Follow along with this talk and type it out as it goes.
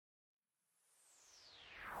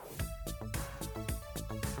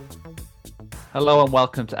Hello and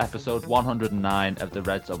welcome to episode 109 of the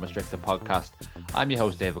Red Zone Restricted podcast. I'm your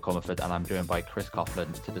host David Comerford and I'm joined by Chris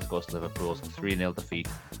Coughlin to discuss Liverpool's 3-0 defeat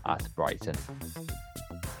at Brighton.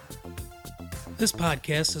 This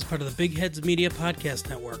podcast is part of the Big Heads Media Podcast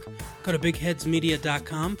Network. Go to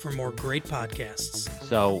bigheadsmedia.com for more great podcasts.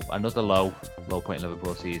 So another low point in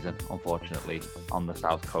Liverpool season, unfortunately, on the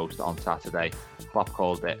South Coast on Saturday. Klopp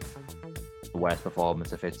called it the worst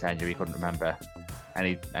performance of his tenure. He couldn't remember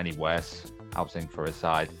any worse outing for his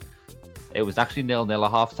side. It was actually 0-0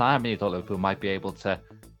 at half time, and he thought Liverpool might be able to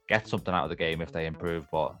get something out of the game if they improved,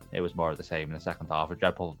 but it was more of the same in the second half. A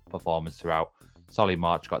dreadful performance throughout. Solly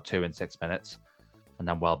March got 2 in 6 minutes, and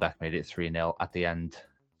then Welbeck made it 3-0 at the end.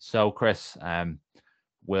 So, Chris,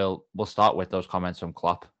 we'll start with those comments from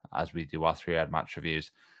Klopp as we do our 3-head match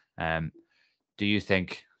reviews. Do you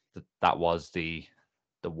think that was the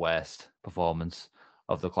worst performance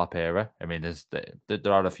of the Klopp era? I mean,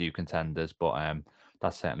 there are a few contenders, but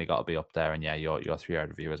that's certainly got to be up there. And yeah, your 3-head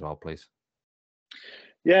review as well, please.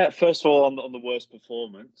 Yeah, first of all, on the worst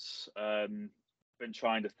performance, been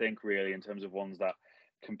trying to think really in terms of ones that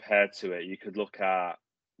compared to it. You could look at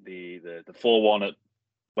the 4-1 at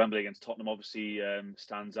Wembley against Tottenham. Obviously,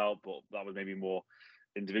 stands out, but that was maybe more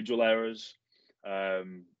individual errors.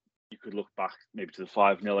 You could look back maybe to the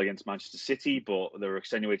 5-0 against Manchester City, but there were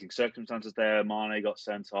extenuating circumstances there. Mane got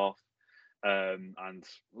sent off, and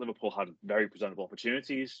Liverpool had very presentable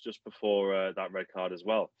opportunities just before that red card as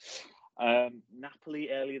well.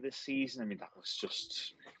 Napoli earlier this season, I mean, that was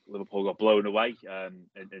just Liverpool got blown away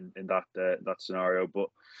in that scenario. But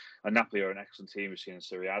Napoli are an excellent team. We've seen in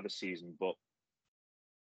Serie A this season, but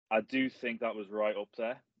I do think that was right up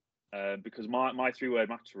there because my three-word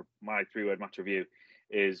match review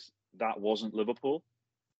is that wasn't Liverpool,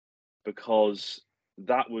 because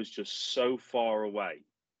that was just so far away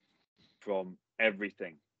from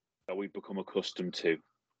everything that we've become accustomed to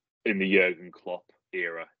in the Jurgen Klopp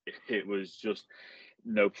era. It was just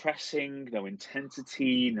no pressing, no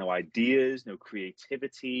intensity, no ideas, no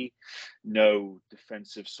creativity, no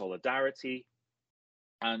defensive solidarity.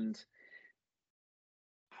 And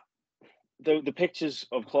the pictures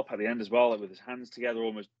of Klopp at the end as well, like with his hands together,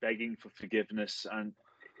 almost begging for forgiveness, and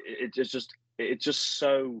it's just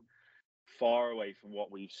so far away from what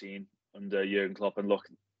we've seen under Jurgen Klopp. And look,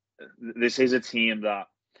 this is a team that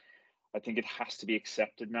I think it has to be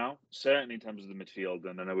accepted now, certainly in terms of the midfield,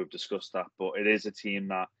 and I know we've discussed that, but it is a team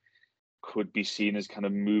that could be seen as kind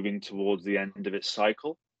of moving towards the end of its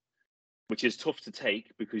cycle, which is tough to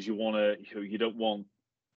take because you don't want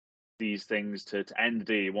these things to end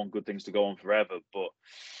there. You want good things to go on forever. But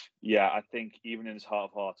yeah, I think even in his heart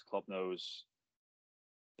of hearts, Klopp knows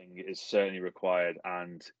it is certainly required,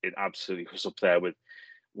 and it absolutely was up there with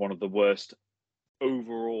one of the worst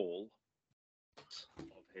overall of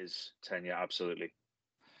his tenure. Absolutely.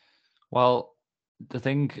 Well, the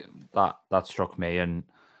thing that struck me, and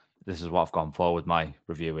this is what I've gone for with my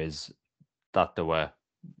review, is that there were,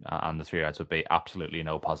 and the 3 heads would be, absolutely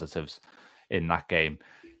no positives in that game.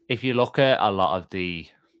 If you look at a lot of the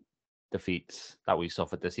defeats that we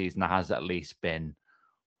suffered this season, there has at least been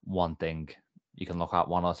one thing. You can look at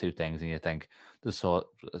 1 or 2 things and you think there's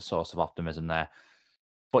a source of optimism there.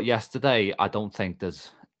 But yesterday, I don't think there's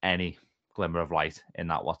any glimmer of light in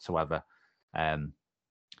that whatsoever.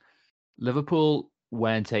 Liverpool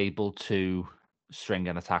weren't able to string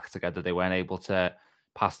an attack together. They weren't able to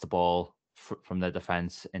pass the ball from their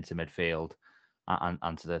defence into midfield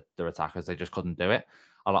and to their attackers. They just couldn't do it.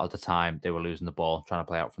 A lot of the time, they were losing the ball, trying to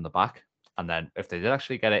play out from the back. And then if they did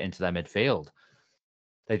actually get it into their midfield,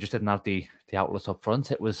 they just didn't have the outlet up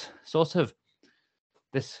front. It was sort of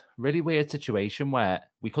this really weird situation where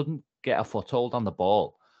we couldn't get a foothold on the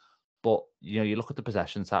ball. But, you look at the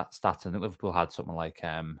possession stats, I think Liverpool had something like,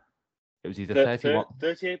 it was either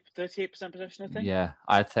 38% possession, I think? Yeah,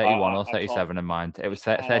 I had 31 or 37 in mind. It was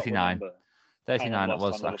 39. 39 it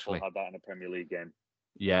was, actually. Liverpool had that in a Premier League game.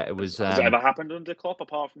 Yeah, it was. Has it ever happened under Klopp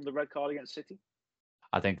apart from the red card against City?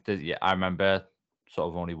 I think I remember sort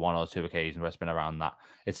of only 1 or 2 occasions where it's been around that.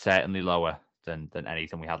 It's certainly lower than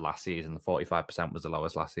anything we had last season. The 45% was the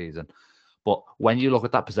lowest last season. But when you look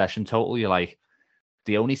at that possession total, you're like,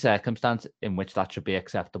 the only circumstance in which that should be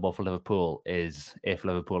acceptable for Liverpool is if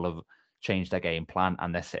Liverpool have changed their game plan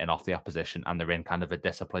and they're sitting off the opposition and they're in kind of a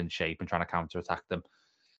disciplined shape and trying to counter-attack them.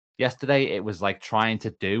 Yesterday, it was like trying to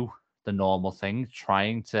do the normal thing,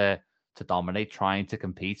 trying to dominate, trying to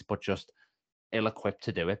compete, but just ill-equipped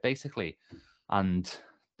to do it, basically. And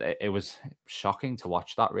it was shocking to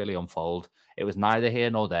watch that really unfold. It was neither here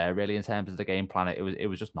nor there, really, in terms of the game plan. It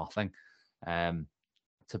was just nothing,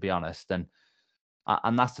 to be honest. And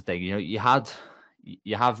And that's the thing, you have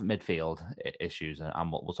midfield issues,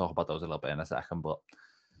 and we'll talk about those a little bit in a second. But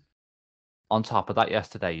on top of that,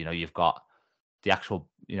 yesterday, you've got the actual,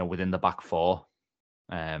 within the back four,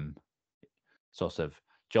 sort of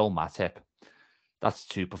Joel Matip. That's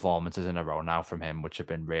 2 performances in a row now from him, which have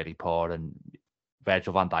been really poor. And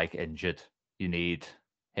Virgil van Dijk injured. You need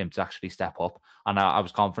him to actually step up, and I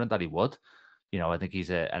was confident that he would. I think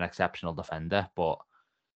he's an exceptional defender, but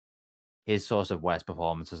his sort of worst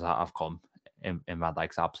performances have come in Van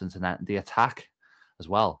Dijk's absence, and then the attack as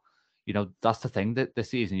well. That's the thing that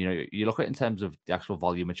this season, you look at it in terms of the actual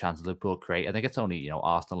volume of chances Liverpool create. I think it's only,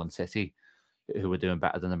 Arsenal and City who are doing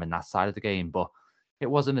better than them in that side of the game. But it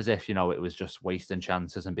wasn't as if, it was just wasting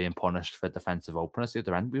chances and being punished for defensive openness at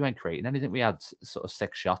the other end. We weren't creating anything. We had sort of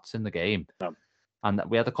 6 shots in the game. No. And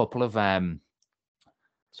we had a couple of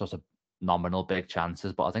sort of nominal big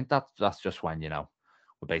chances. But I think that's just when,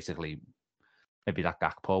 we're basically maybe that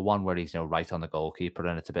Gakpo one where he's, right on the goalkeeper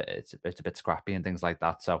and it's a bit scrappy and things like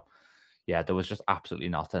that. So yeah, there was just absolutely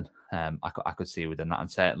nothing I could see within that,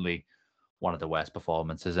 and certainly one of the worst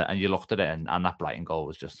performances. And you looked at it, and that Brighton goal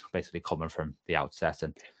was just basically coming from the outset.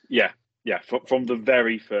 And yeah, from the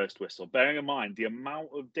very first whistle. Bearing in mind the amount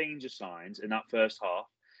of danger signs in that first half,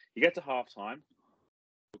 you get to half time,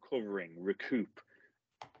 recovering, recoup,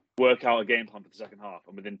 work out a game plan for the second half,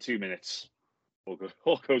 and within 2 minutes,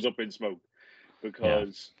 all goes up in smoke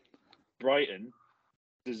because Brighton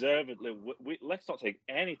deservedly. Let's not take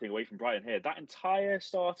anything away from Brighton here. That entire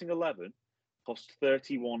starting 11 cost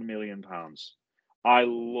 £31 million. I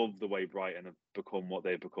love the way Brighton have become what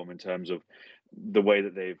they've become in terms of the way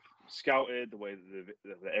that they've scouted, the way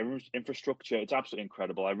that the infrastructure. It's absolutely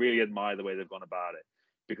incredible. I really admire the way they've gone about it,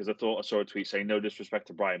 because I saw a tweet saying no disrespect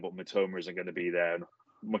to Brighton, but Mitoma isn't going to be there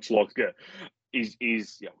much longer. He's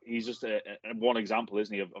just a one example,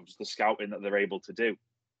 isn't he, of just the scouting that they're able to do,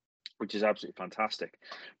 which is absolutely fantastic.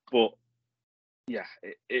 But yeah,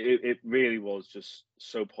 it really was just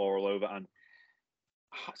so poor all over, and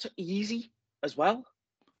so easy as well.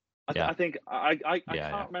 I think I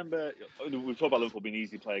can't remember. We've talked about Liverpool being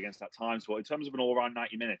easy to play against at times, but in terms of an all-round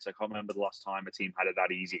 90 minutes, I can't remember the last time a team had it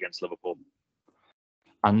that easy against Liverpool.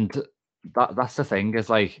 And that's the thing, is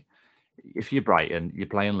like, if you're Brighton, you're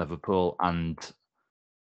playing Liverpool, and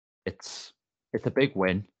it's a big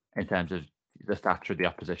win in terms of the stature of the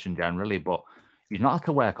opposition generally, but you've not had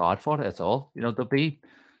to work hard for it at all. There'll be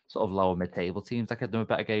sort of lower mid-table teams that could do a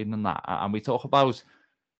better game than that. And we talk about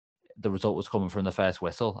the result was coming from the first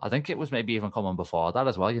whistle. I think it was maybe even coming before that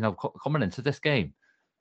as well. Coming into this game,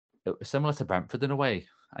 it was similar to Brentford in a way.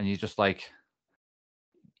 And you just like,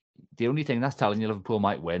 the only thing that's telling you Liverpool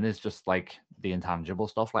might win is just like the intangible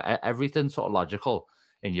stuff. Like everything sort of logical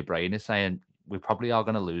in your brain is saying we probably are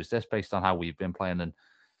going to lose this based on how we've been playing and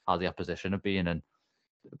how the opposition have been. And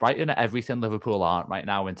Brighton are everything Liverpool aren't right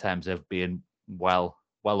now in terms of being well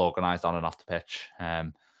organised on and off the pitch.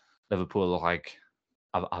 Liverpool look like,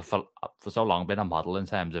 I've for so long been a model in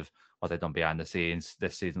terms of what they've done behind the scenes.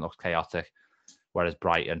 This season looks chaotic, whereas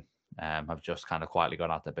Brighton have just kind of quietly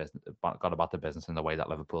gone about the business in the way that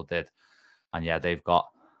Liverpool did. And yeah, they've got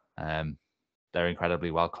they're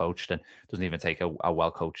incredibly well coached, and it doesn't even take a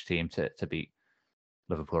well coached team to beat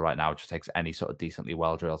Liverpool right now. It just takes any sort of decently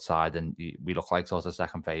well drilled side, and we look like sort of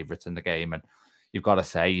second favourites in the game. And you've got to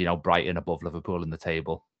say, Brighton above Liverpool in the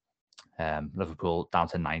table, Liverpool down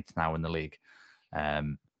to 9th now in the league.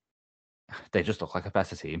 They just look like a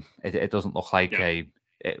better team. It doesn't look like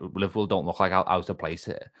Liverpool don't look like out of place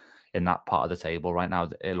in that part of the table right now.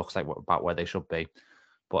 It looks like about where they should be.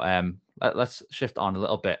 But let's shift on a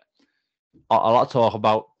little bit. A lot of talk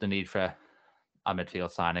about the need for a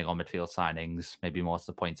midfield signing or midfield signings, maybe more to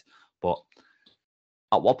the point. But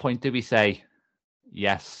at what point do we say,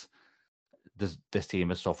 yes, this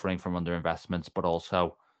team is suffering from underinvestments, but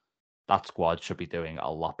also that squad should be doing a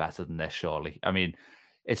lot better than this, surely? I mean,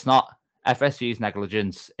 it's not FSG's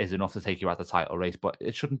negligence is enough to take you out the title race, but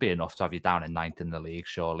it shouldn't be enough to have you down in 9th in the league,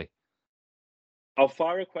 surely. I'll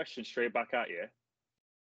fire a question straight back at you.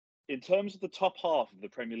 In terms of the top half of the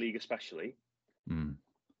Premier League especially,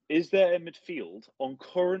 is there a midfield on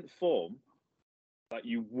current form that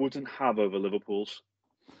you wouldn't have over Liverpool's?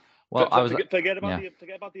 Well, forget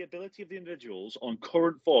about the ability of the individuals on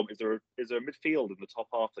current form. Is there a midfield in the top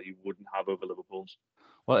half that you wouldn't have over Liverpool's?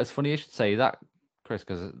 Well, it's funny you should say that, Chris,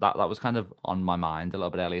 because that was kind of on my mind a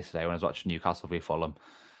little bit earlier today when I was watching Newcastle v Fulham.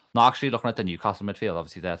 Not actually looking at the Newcastle midfield,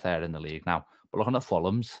 obviously they're third in the league now, but looking at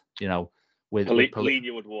Fulham's, with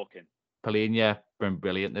Palhinha would walk in. Palhinha been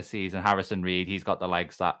brilliant this season. Harrison Reed, he's got the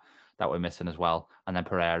legs that that we're missing as well. And then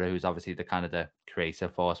Pereira, who's obviously the kind of the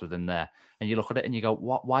creative force within there. And you look at it and you go,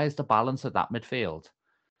 why is the balance of that midfield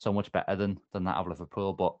so much better than that of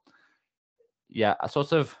Liverpool? But yeah,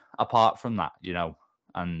 sort of apart from that,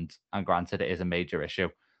 and granted it is a major issue,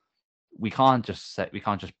 we can't just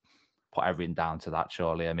put everything down to that.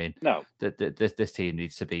 Surely, I mean, No, this team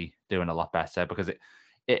needs to be doing a lot better, because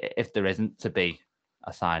if there isn't to be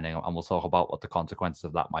a signing, and we'll talk about what the consequences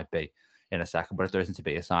of that might be in a second, but if there isn't to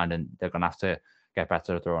be a signing, they're going to have to get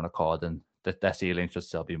better at their own accord, and their ceiling should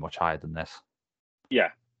still be much higher than this. Yeah.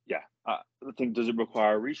 I think, does it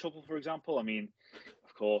require a reshuffle, for example? I mean,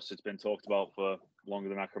 of course, it's been talked about for longer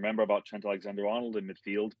than I can remember about Trent Alexander-Arnold in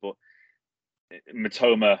midfield, but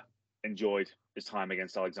Matoma enjoyed his time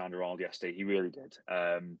against Alexander-Arnold yesterday. He really did.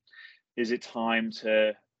 Is it time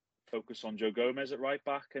to focus on Joe Gomez at right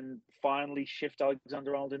back and finally shift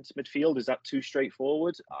Alexander-Arnold into midfield? Is that too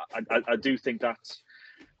straightforward? I do think that's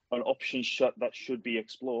an option that should be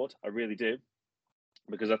explored. I really do,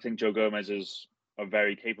 because I think Joe Gomez is a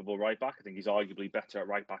very capable right back. I think he's arguably better at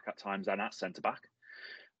right back at times than at centre back.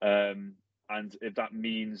 And if that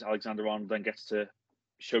means Alexander-Arnold then gets to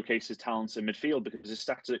showcase his talents in midfield, because his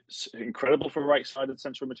stats are incredible for a right-sided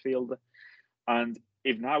central midfielder, and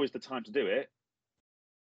if now is the time to do it,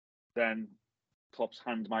 then Klopp's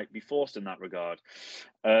hand might be forced in that regard.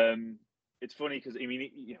 It's funny because I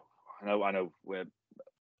mean, I know we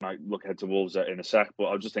might look ahead to Wolves in a sec, but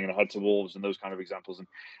I was just thinking ahead to Wolves and those kind of examples, and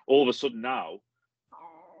all of a sudden now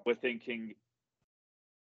we're thinking,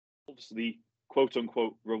 obviously, quote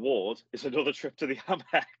unquote reward is another trip to the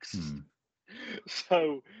Amex.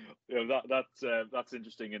 So that's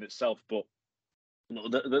interesting in itself. But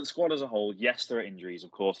the squad as a whole, yes, there are injuries, of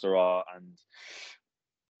course there are, and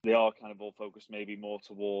they are kind of all focused maybe more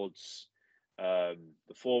towards the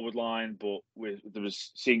forward line. But there was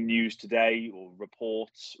seeing news today, or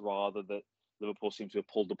reports rather, that Liverpool seem to have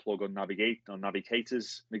pulled the plug on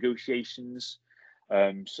Navigator's negotiations.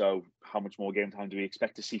 So how much more game time do we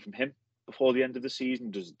expect to see from him before the end of the season?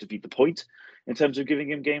 Does it defeat the point in terms of giving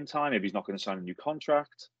him game time if he's not going to sign a new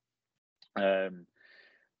contract? And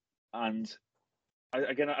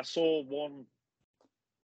I saw one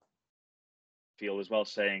feel as well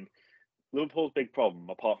saying Liverpool's big problem,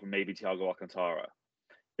 apart from maybe Thiago Alcantara,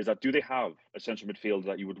 is that do they have a central midfielder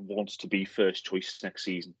that you would want to be first choice next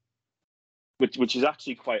season? Which is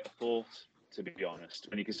actually quite a thought, to be honest,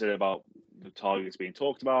 when you consider about the targets being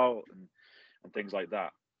talked about and things like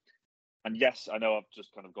that. And yes, I know I've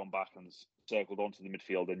just kind of gone back and circled onto the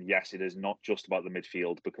midfield. And yes, it is not just about the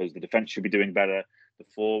midfield, because the defence should be doing better. The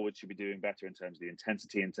forwards should be doing better in terms of the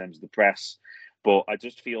intensity, in terms of the press. But I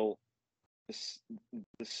just feel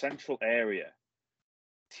the central area,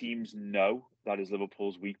 teams know that is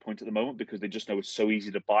Liverpool's weak point at the moment, because they just know it's so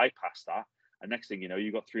easy to bypass that. And next thing you know,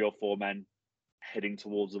 you've got 3 or 4 men heading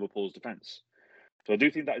towards Liverpool's defence. So I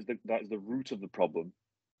do think that is the root of the problem.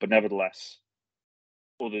 But nevertheless,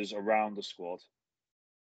 others around the squad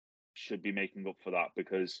should be making up for that,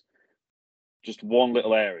 because just one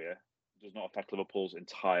little area does not affect Liverpool's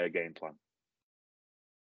entire game plan.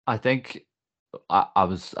 I think I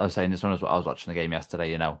was saying this when I was watching the game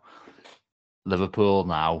yesterday. Liverpool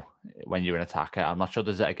now, when you're an attacker, I'm not sure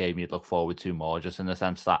there's a game you'd look forward to more, just in the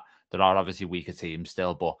sense that there are obviously weaker teams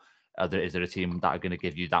still, but is there a team that are going to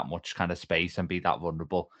give you that much kind of space and be that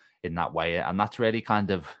vulnerable in that way? And that's really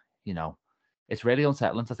kind of, it's really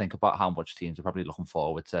unsettling to think about how much teams are probably looking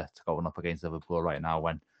forward to going up against Liverpool right now,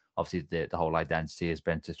 when obviously the whole identity has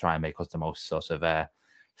been to try and make us the most sort of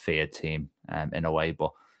feared team in a way.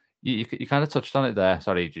 But you kind of touched on it there.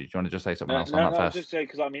 Sorry, do you want to just say something else on that first? Just say,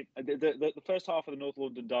 because I mean, the first half of the North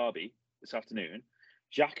London derby this afternoon,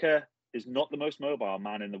 Xhaka is not the most mobile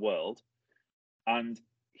man in the world, and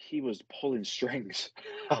he was pulling strings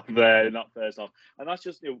up there in that first half. And that's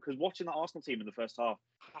just, because watching that Arsenal team in the first half,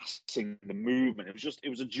 passing the movement, it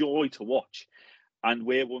was a joy to watch. And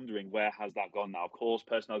we're wondering, where has that gone now? Of course,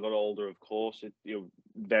 personnel got older. Of course,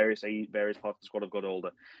 various parts of the squad have got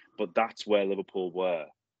older. But that's where Liverpool were.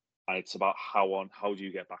 And it's about how do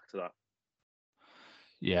you get back to that?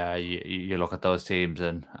 Yeah, you look at those teams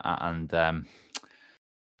and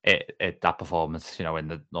that performance, in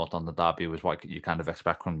the North London derby was what you kind of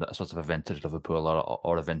expect from a sort of a vintage Liverpool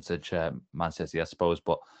or a vintage Man City, I suppose.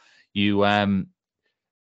 But you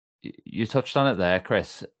touched on it there,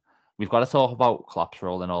 Chris. We've got to talk about Klopp's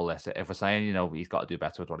role in all this. If we're saying, he's got to do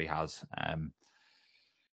better with what he has,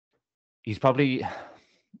 he's probably.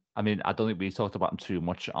 I mean, I don't think we've talked about him too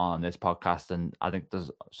much on this podcast, and I think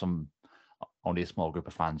there's only a small group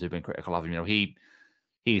of fans who've been critical of him.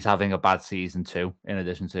 He's having a bad season too, in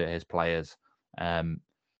addition to his players.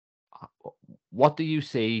 What do you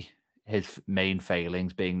see his main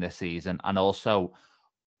failings being this season? And also,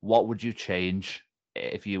 what would you change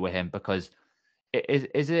if you were him? Because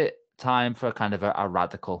is it time for kind of a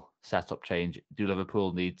radical setup change? Do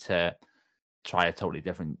Liverpool need to try a totally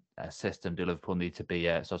different system? Do Liverpool need to be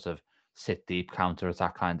a sort of sit deep, counter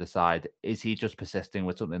attack kind of side? Is he just persisting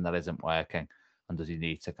with something that isn't working? And does he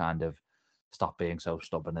need to kind of stop being so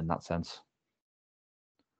stubborn in that sense?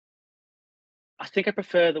 I think I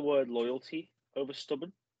prefer the word loyalty over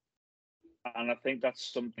stubborn. And I think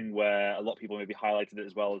that's something where a lot of people maybe highlighted it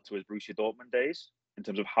as well to his Borussia Dortmund days in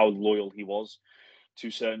terms of how loyal he was to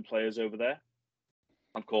certain players over there.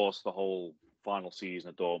 Of course, the whole final season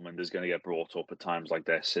of Dortmund is going to get brought up at times like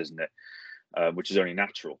this, isn't it? Which is only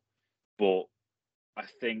natural. But I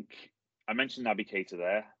think I mentioned Naby Keita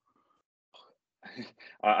there.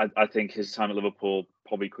 I think his time at Liverpool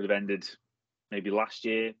probably could have ended maybe last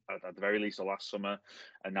year, at the very least, or last summer.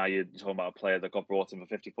 And now you're talking about a player that got brought in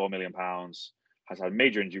for £54 million, has had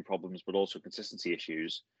major injury problems, but also consistency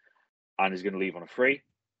issues, and is going to leave on a free.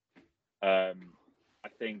 I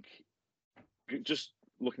think just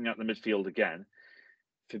looking at the midfield again,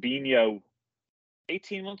 Fabinho,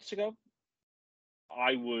 18 months ago,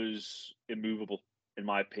 I was immovable in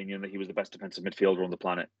my opinion that he was the best defensive midfielder on the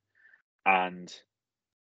planet. And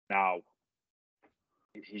now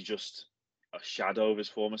he's just a shadow of his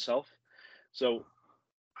former self. So,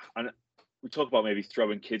 and we talk about maybe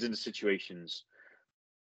throwing kids into situations.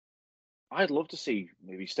 I'd love to see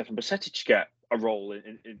maybe Stefan Bajcetic get a role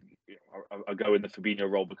a go in the Fabinho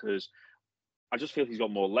role, because I just feel he's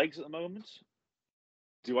got more legs at the moment.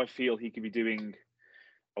 Do I feel he could be doing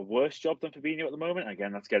a worse job than Fabinho at the moment?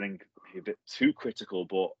 Again, that's getting a bit too critical,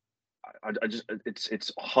 but I just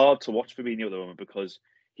it's hard to watch Fabinho at the moment because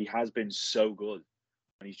he has been so good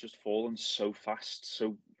and he's just fallen so fast.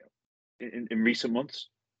 So in recent months,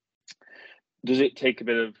 does it take a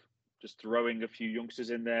bit of just throwing a few youngsters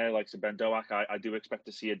in there, like Ben Doak? I do expect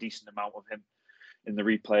to see a decent amount of him in the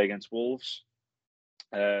replay against Wolves.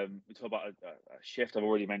 We talk about a shift I've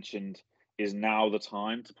already mentioned. Is now the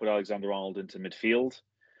time to put Alexander-Arnold into midfield?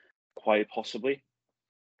 Quite possibly.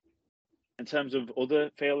 In terms of other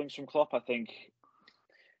failings from Klopp, I think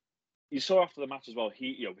you saw after the match as well.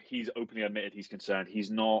 He's openly admitted he's concerned. He's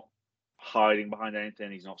not hiding behind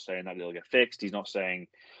anything. He's not saying that it'll get fixed. He's not saying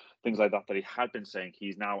things like that he had been saying.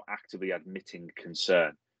 He's now actively admitting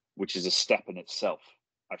concern, which is a step in itself,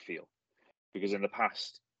 I feel. Because in the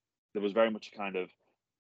past, there was very much a kind of,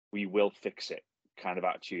 we will fix it kind of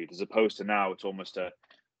attitude, as opposed to now it's almost a,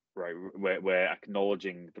 right, we're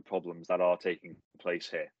acknowledging the problems that are taking place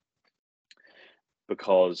here.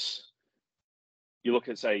 Because you look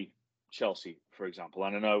at, say, Chelsea, for example,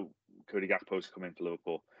 and I know Cody Gakpo's come in for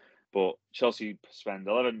Liverpool, but Chelsea spend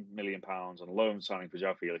 £11 million on a loan signing for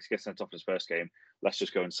João Felix, gets sent off in his first game. Let's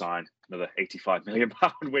just go and sign another £85 million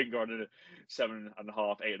winger on a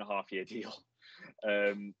 8.5 year deal.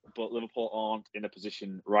 But Liverpool aren't in a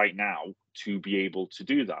position right now to be able to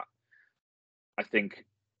do that. I think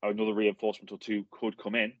another reinforcement or two could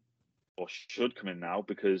come in, or should come in now,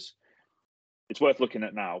 because it's worth looking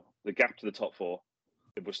at now. The gap to the top four,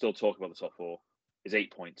 if we're still talking about the top four, is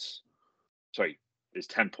 8 points. Sorry, is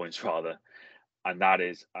 10 points rather. And that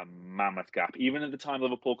is a mammoth gap. Even at the time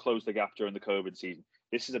Liverpool closed the gap during the COVID season,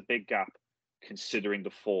 this is a big gap considering the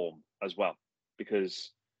form as well.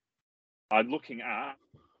 Because I'm looking at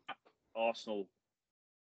Arsenal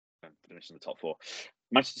finishing the top four,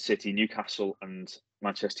 Manchester City, Newcastle, and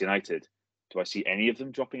Manchester United. Do I see any of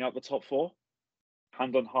them dropping out the top four?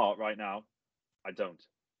 Hand on heart, right now, I don't,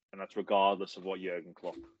 and that's regardless of what Jurgen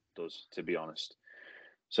Klopp does, to be honest.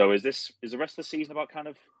 So is the rest of the season about kind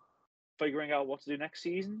of figuring out what to do next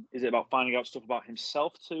season? Is it about finding out stuff about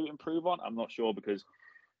himself to improve on? I'm not sure, because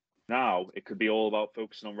now it could be all about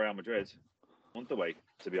focusing on Real Madrid a month away,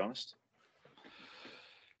 to be honest.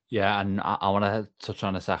 Yeah, and I want to touch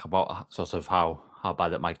on a sec about sort of how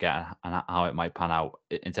bad it might get and how it might pan out.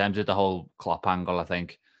 In terms of the whole Klopp angle, I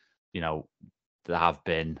think, there have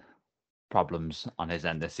been problems on his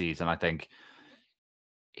end this season. I think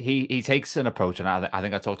he takes an approach, and I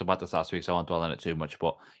think I talked about this last week, so I won't dwell on it too much,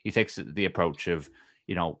 but he takes the approach of,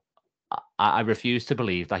 I refuse to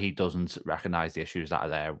believe that he doesn't recognise the issues that are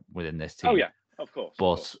there within this team. Oh, yeah, of course.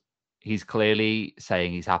 But he's clearly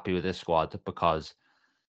saying he's happy with his squad because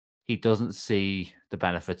he doesn't see the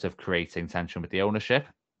benefits of creating tension with the ownership,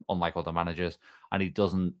 unlike other managers, and he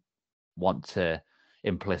doesn't want to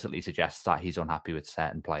implicitly suggest that he's unhappy with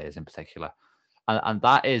certain players in particular. And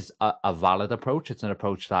that is a valid approach. It's an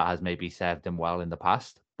approach that has maybe served him well in the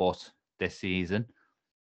past, but this season,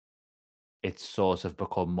 it's sort of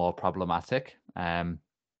become more problematic. And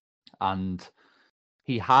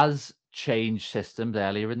he has changed systems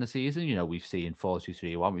earlier in the season. You know, we've seen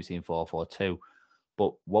 4-2-3-1, we've seen 4-4-2,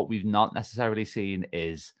 but what we've not necessarily seen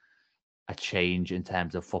is a change in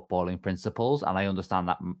terms of footballing principles. And I understand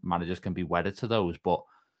that managers can be wedded to those, but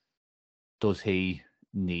does he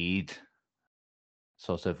need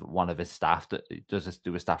sort of one of his staff? Do his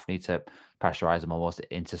staff need to pressurize him almost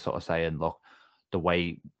into sort of saying, look, the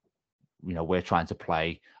way, you know, we're trying to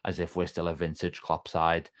play as if we're still a vintage Klopp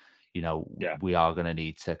side, you know, we are going to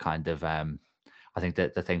need to kind of, I think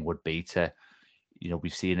that the thing would be to, you know,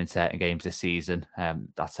 we've seen in certain games this season,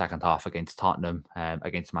 that second half against Tottenham,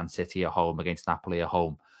 against Man City at home, against Napoli at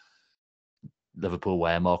home, Liverpool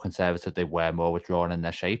were more conservative, they were more withdrawn in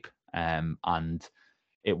their shape, and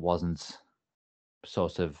it wasn't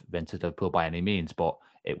sort of vintage Liverpool by any means, but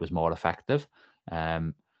it was more effective.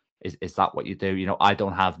 Is that what you do? You know, I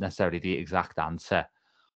don't have necessarily the exact answer,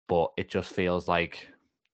 but it just feels like,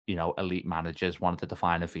 you know, elite managers, one of the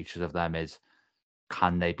defining features of them is,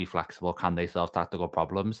 can they be flexible? Can they solve tactical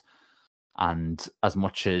problems? And as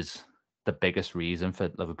much as the biggest reason for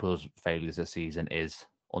Liverpool's failures this season is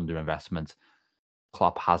underinvestment,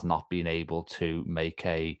 Klopp has not been able to make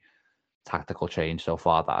a tactical change so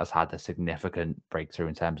far that has had a significant breakthrough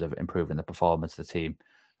in terms of improving the performance of the team,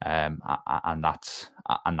 and that's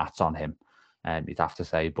on him, you'd have to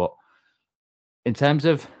say. But in terms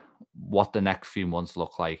of what the next few months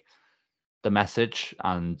look like, the message,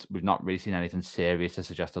 and we've not really seen anything serious to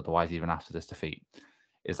suggest otherwise, even after this defeat,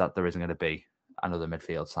 is that there isn't going to be another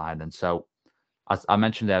midfield sign. And so, as I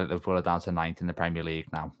mentioned there, Liverpool are down to 9th in the Premier League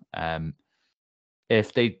now.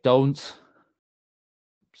 If they don't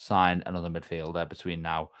sign another midfielder between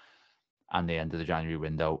now and the end of the January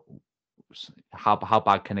window, how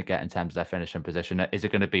bad can it get in terms of their finishing position? Is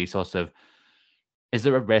it going to be sort of, is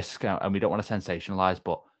there a risk, and we don't want to sensationalize,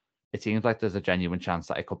 but it seems like there's a genuine chance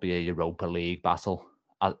that it could be a Europa League battle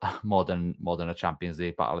more than a Champions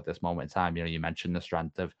League battle at this moment in time. You know, you mentioned the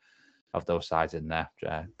strength of those sides in there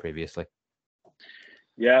previously.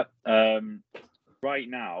 Yeah. Right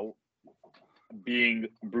now, being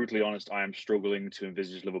brutally honest, I am struggling to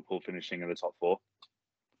envisage Liverpool finishing in the top 4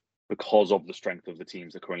 because of the strength of the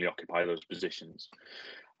teams that currently occupy those positions.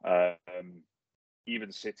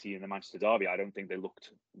 Even City in the Manchester derby, I don't think they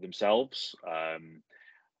looked themselves.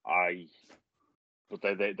 But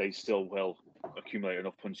they still will accumulate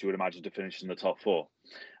enough points, you would imagine, to finish in the top 4.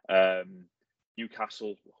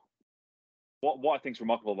 Newcastle, what I think is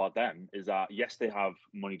remarkable about them is that, yes, they have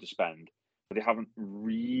money to spend, but they haven't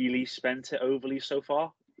really spent it overly so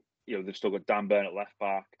far. You know, they've still got Dan Burn at left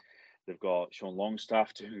back. They've got Sean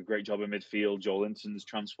Longstaff doing a great job in midfield. Joel Linton's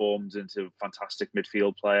transformed into a fantastic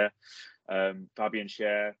midfield player. Fabian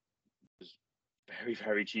Schär is very,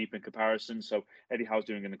 very cheap in comparison. So Eddie Howe's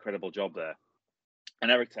doing an incredible job there. And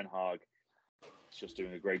Erik ten Hag is just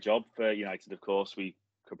doing a great job for United, of course. We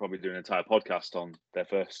could probably do an entire podcast on their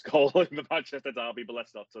first goal in the Manchester derby, but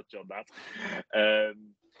let's not touch on that.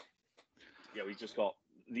 He's just got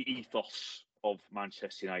the ethos of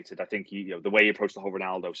Manchester United. I think the way he approached the whole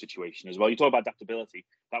Ronaldo situation as well. You talk about adaptability.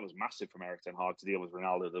 That was massive from Erik ten Hag to deal with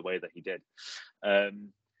Ronaldo the way that he did.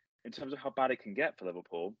 In terms of how bad it can get for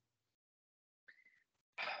Liverpool,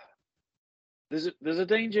 there's a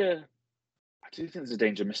danger. I do think there's a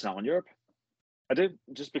danger of missing out on Europe. I do,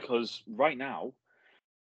 just because right now,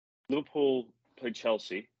 Liverpool played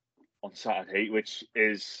Chelsea on Saturday, which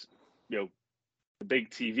is, the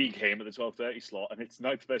big TV game at the 12:30 slot, and it's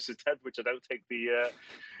 9th versus 10th, which I don't think the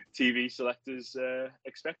TV selectors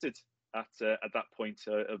expected at that point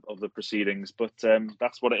of the proceedings. But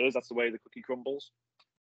that's what it is. That's the way the cookie crumbles.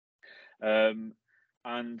 And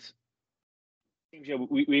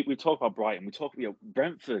we talk about Brighton. We talk about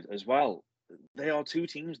Brentford as well. They are two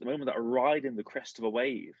teams at the moment that are riding the crest of a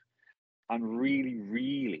wave and really,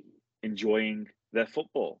 really enjoying their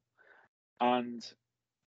football. And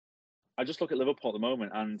I just look at Liverpool at the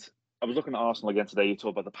moment, and I was looking at Arsenal again today. You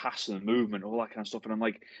talk about the pass and the movement, all that kind of stuff, and I'm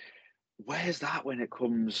like, where's that when it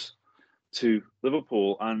comes to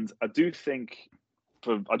Liverpool? And I do think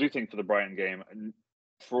for the Brighton game, and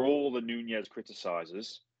for all the Nunez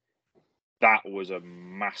criticizers, that was a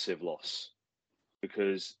massive loss,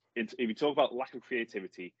 because if you talk about lack of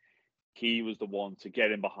creativity, he was the one to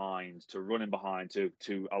get in behind, to run in behind,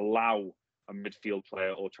 to allow a midfield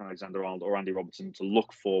player or Trent Alexander-Arnold or Andy Robertson to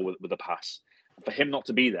look forward with a pass. For him not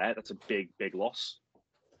to be there, that's a big, big loss.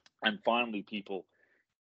 And finally, people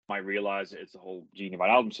might realise that it's the whole Gini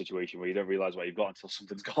Wijnaldum situation where you don't realise what you've got until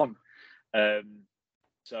something's gone.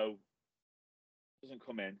 So, doesn't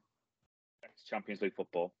come in. It's Champions League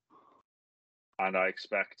football. And I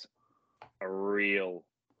expect a real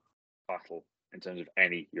battle in terms of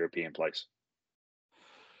any European place.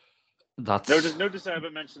 That's notice I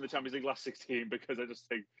haven't mentioned the Champions League last 16 because I just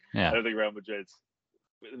think I don't think Real Madrid.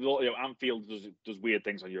 Anfield does weird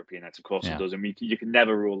things on European nights. Of course it does. I mean, you can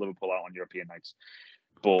never rule Liverpool out on European nights,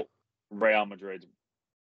 but Real Madrid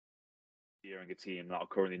hearing a team that are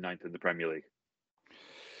currently 9th in the Premier League.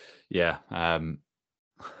 Yeah,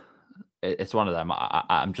 it's one of them.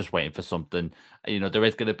 I'm just waiting for something.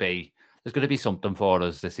 There's going to be something for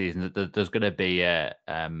us this season. There's going to be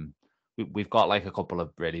we've got like a couple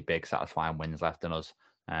of really big satisfying wins left in us.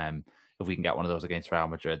 If we can get one of those against Real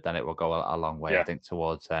Madrid, then it will go a long way, I think,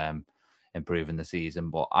 towards improving the season.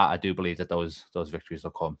 But I do believe that those victories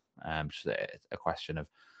will come. Just a question of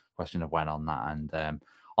when on that. And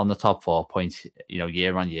on the top 4 points,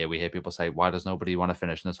 year on year, we hear people say, why does nobody want to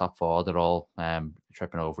finish in the top 4? They're all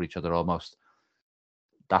tripping over each other almost.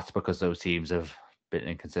 That's because those teams have been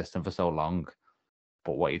inconsistent for so long.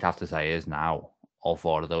 But what you'd have to say is now, all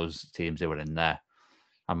 4 of those teams who were in there,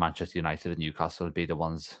 and Manchester United and Newcastle would be the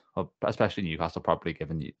ones, especially Newcastle, probably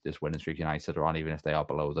given this winning streak United are on, even if they are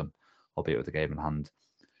below them, albeit with the game in hand.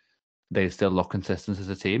 They still look consistent as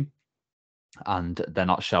a team, and they're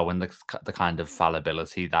not showing the kind of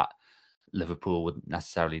fallibility that Liverpool would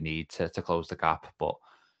necessarily need to close the gap. But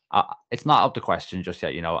it's not out of the question just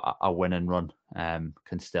yet. A win and run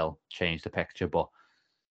can still change the picture. But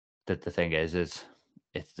the thing is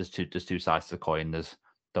there's two sides to the coin. There's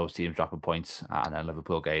those teams dropping points and then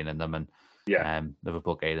Liverpool gaining them, and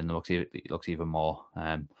Liverpool gaining them looks even more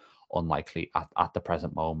unlikely at the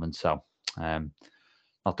present moment. So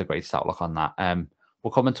not the greatest outlook on that.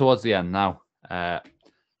 We're coming towards the end now. I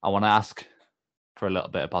want to ask for a little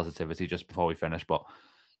bit of positivity just before we finish, but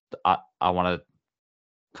I want to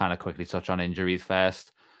kind of quickly touch on injuries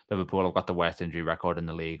first. Liverpool have got the worst injury record in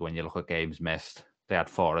the league. When you look at games missed, they had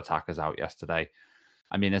 4 attackers out yesterday.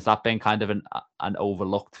 I mean, has that been kind of an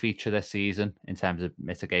overlooked feature this season in terms of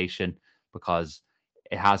mitigation? Because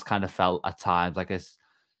it has kind of felt at times like it's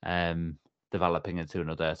developing into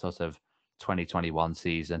another sort of 2021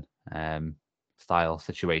 season style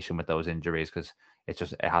situation with those injuries, because it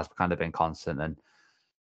has kind of been constant, and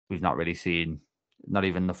we've not really seen, not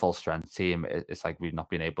even the full strength team. It's like we've not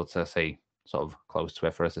been able to see sort of close to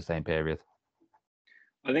it for a sustained period.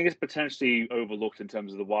 I think it's potentially overlooked in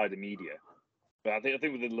terms of the wider media. But I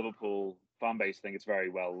think with the Liverpool fan base, I think it's very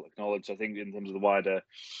well acknowledged. I think in terms of the wider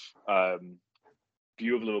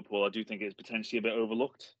view of Liverpool, I do think it's potentially a bit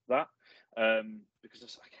overlooked, that.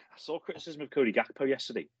 Because I saw criticism of Cody Gakpo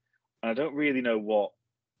yesterday, and I don't really know what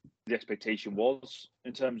the expectation was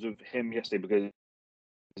in terms of him yesterday,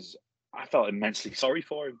 because I felt immensely sorry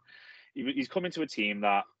for him. He's come into a team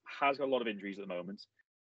that has got a lot of injuries at the moment.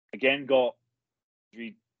 Again, got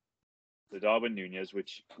the Darwin Núñez,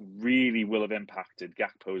 which really will have impacted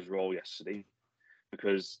Gakpo's role yesterday,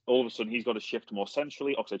 because all of a sudden he's got to shift more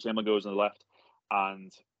centrally. Oxlade-Chamberlain goes on the left,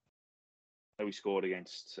 and he scored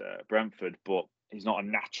against Brentford, but he's not a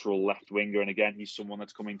natural left winger. And again, he's someone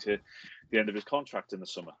that's coming to the end of his contract in the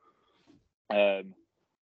summer.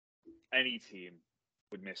 Any team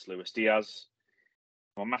would miss Luis Diaz.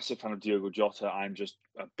 I'm a massive fan of Diogo Jota. I'm just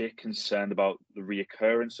a bit concerned about the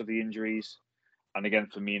reoccurrence of the injuries. And again,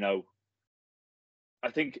 Firmino,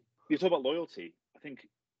 I think you talk about loyalty. I think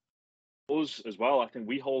us as well, I think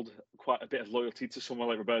we hold quite a bit of loyalty to someone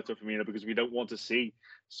like Roberto Firmino, because we don't want to see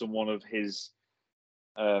someone of his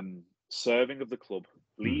serving of the club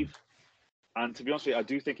leave. And to be honest with you, I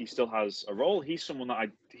do think he still has a role. He's someone that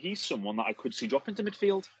I could see drop into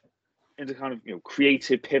midfield, into kind of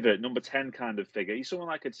creative pivot, number 10 kind of figure. He's someone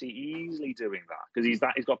I could see easily doing that, because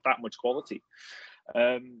he's got that much quality.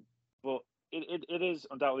 But it is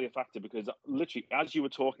undoubtedly a factor, because literally, as you were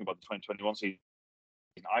talking about the 2021 season,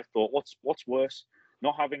 I thought, what's worse,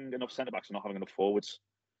 not having enough centre backs or not having enough forwards?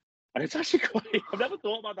 And it's actually quite. I've never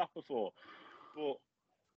thought about that before, but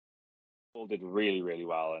Paul did really, really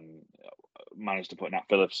well and managed to put Nat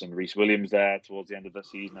Phillips and Reece Williams there towards the end of the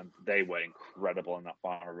season, and they were incredible in that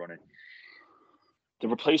final running. The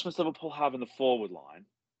replacements Liverpool have in the forward line,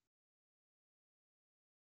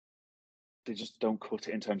 they just don't cut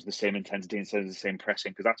it in terms of the same intensity, in terms of the same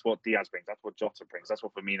pressing, because that's what Diaz brings, that's what Jota brings, that's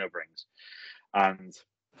what Firmino brings. And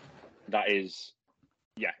that is,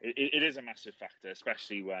 it is a massive factor,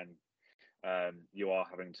 especially when you are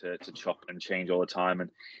having to chop and change all the time. And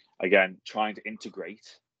again, trying to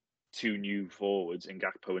integrate 2 new forwards in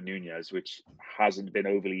Gakpo and Núñez, which hasn't been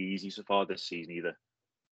overly easy so far this season either.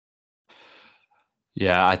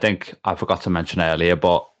 Yeah, I think I forgot to mention earlier,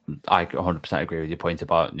 but I 100% agree with your point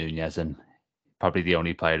about Núñez, and probably the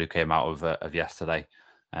only player who came out of yesterday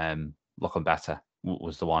looking better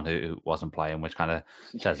was the one who wasn't playing, which kind of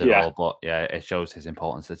says it all. But yeah, it shows his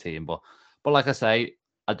importance to the team. But like I say,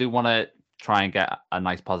 I do want to try and get a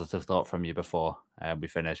nice positive thought from you before we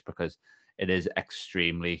finish, because it is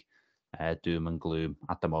extremely doom and gloom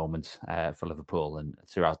at the moment for Liverpool and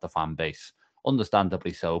throughout the fan base,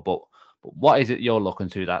 understandably so. But what is it you're looking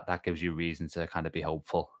to that gives you reason to kind of be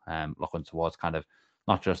hopeful, looking towards kind of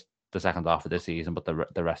not just the second half of the season, but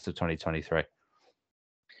the rest of 2023?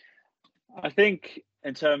 I think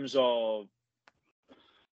in terms of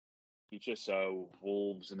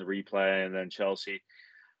Wolves and the replay, and then Chelsea,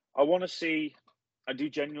 I do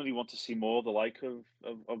genuinely want to see more of the like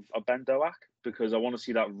of Ben Doak, because I want to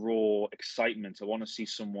see that raw excitement. I want to see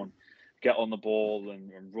someone get on the ball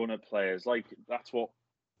and run at players. Like, that's what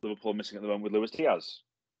Liverpool are missing at the moment with Luis Diaz.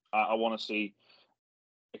 I want to see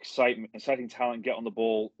exciting talent, get on the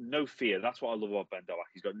ball, no fear. That's what I love about Ben Doak.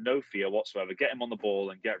 He's got no fear whatsoever. Get him on the ball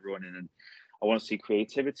and get running. And I want to see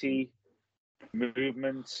creativity,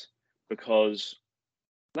 movement, because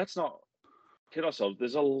let's not kid ourselves.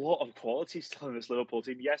 There's a lot of quality still in this Liverpool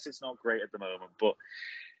team. Yes, it's not great at the moment, but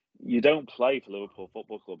you don't play for Liverpool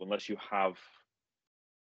Football Club unless you have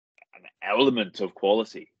an element of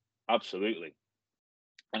quality. Absolutely.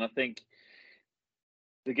 And I think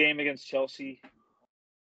the game against Chelsea,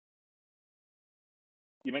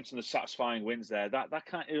 you mentioned the satisfying wins there.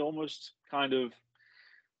 It almost kind of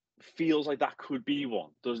feels like that could be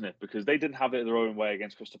one, doesn't it? Because they didn't have it their own way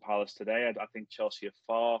against Crystal Palace today. I think Chelsea are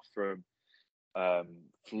far from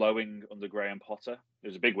flowing under Graham Potter. It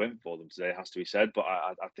was a big win for them today, it has to be said, but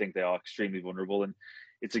I think they are extremely vulnerable. And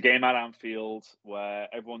it's a game at Anfield where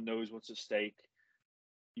everyone knows what's at stake.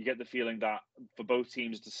 You get the feeling that for both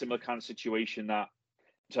teams, it's a similar kind of situation, that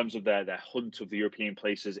in terms of their hunt of the European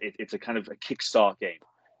places, it's a kind of a kickstart game.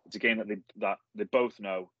 It's a game that they both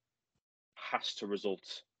know has to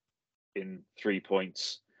result in 3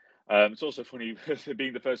 points. It's also funny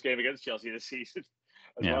being the first game against Chelsea this season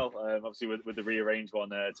as well. Obviously with the rearranged one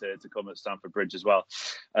to come at Stamford Bridge as well.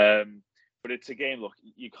 But it's a game, look,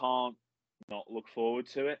 you can't not look forward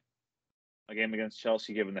to it. A game against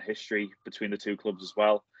Chelsea, given the history between the two clubs as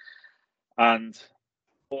well. And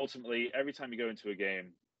ultimately, every time you go into a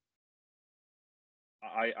game,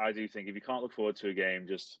 I do think if you can't look forward to a game,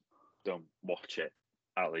 just don't watch it,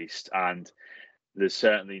 at least. And there's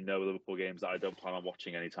certainly no Liverpool games that I don't plan on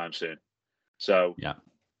watching anytime soon. So,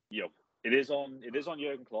 it is on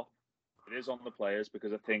Jurgen Klopp. It is on the players,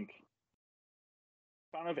 because I think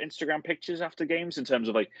kind of Instagram pictures after games in terms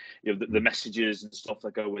of the messages and stuff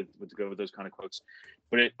that go with those kind of quotes.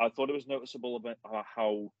 But I thought it was noticeable about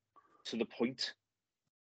how to the point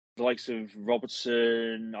the likes of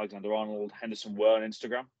Robertson, Alexander-Arnold, Henderson were on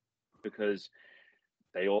Instagram, because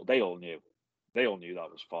they all knew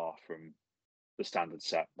that was far from the standard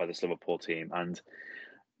set by this Liverpool team. And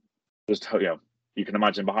just you can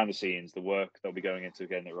imagine behind the scenes the work they'll be going into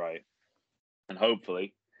getting it right, and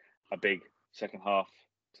hopefully a big second half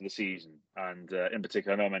to the season. And in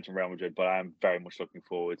particular, I know I mentioned Real Madrid, but I'm very much looking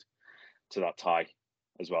forward to that tie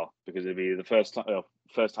as well, because it'll be the first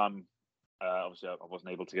time. Obviously, I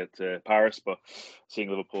wasn't able to get to Paris, but seeing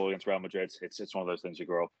Liverpool against Real Madrid, it's one of those things you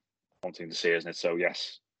grow up wanting to see, isn't it? So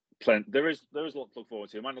yes, there is a lot to look forward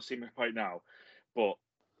to. It might not seem right now, but a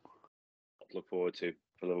lot to look forward to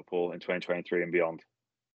for Liverpool in 2023 and beyond.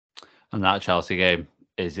 And that Chelsea game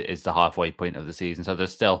is the halfway point of the season, so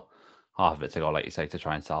there's still half of it to go, like you say, to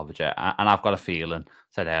try and salvage it. And I've got a feeling,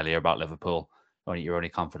 said earlier about Liverpool, you're only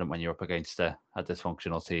confident when you're up against a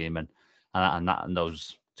dysfunctional team, and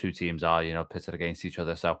those two teams are pitted against each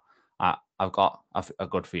other. So I've got a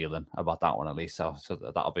good feeling about that one, at least. So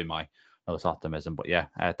that'll be my optimism. But yeah,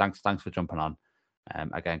 thanks for jumping on.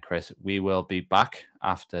 Again, Chris, we will be back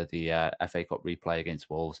after the FA Cup replay against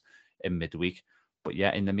Wolves in midweek. But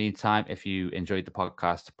yeah, in the meantime, if you enjoyed the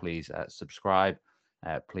podcast, please subscribe.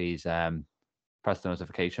 Please press the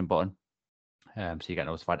notification button so you get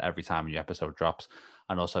notified every time a new episode drops.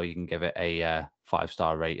 And also you can give it a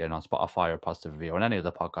 5-star rating on Spotify or a positive review on any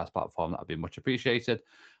other podcast platform. That would be much appreciated.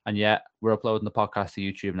 And yeah, we're uploading the podcast to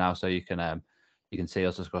YouTube now, so you can see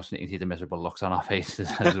us discussing it. You can see the miserable looks on our faces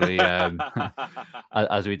as we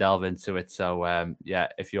as we delve into it. So yeah,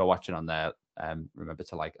 if you're watching on there, remember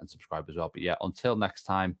to like and subscribe as well. But yeah, until next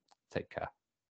time, take care.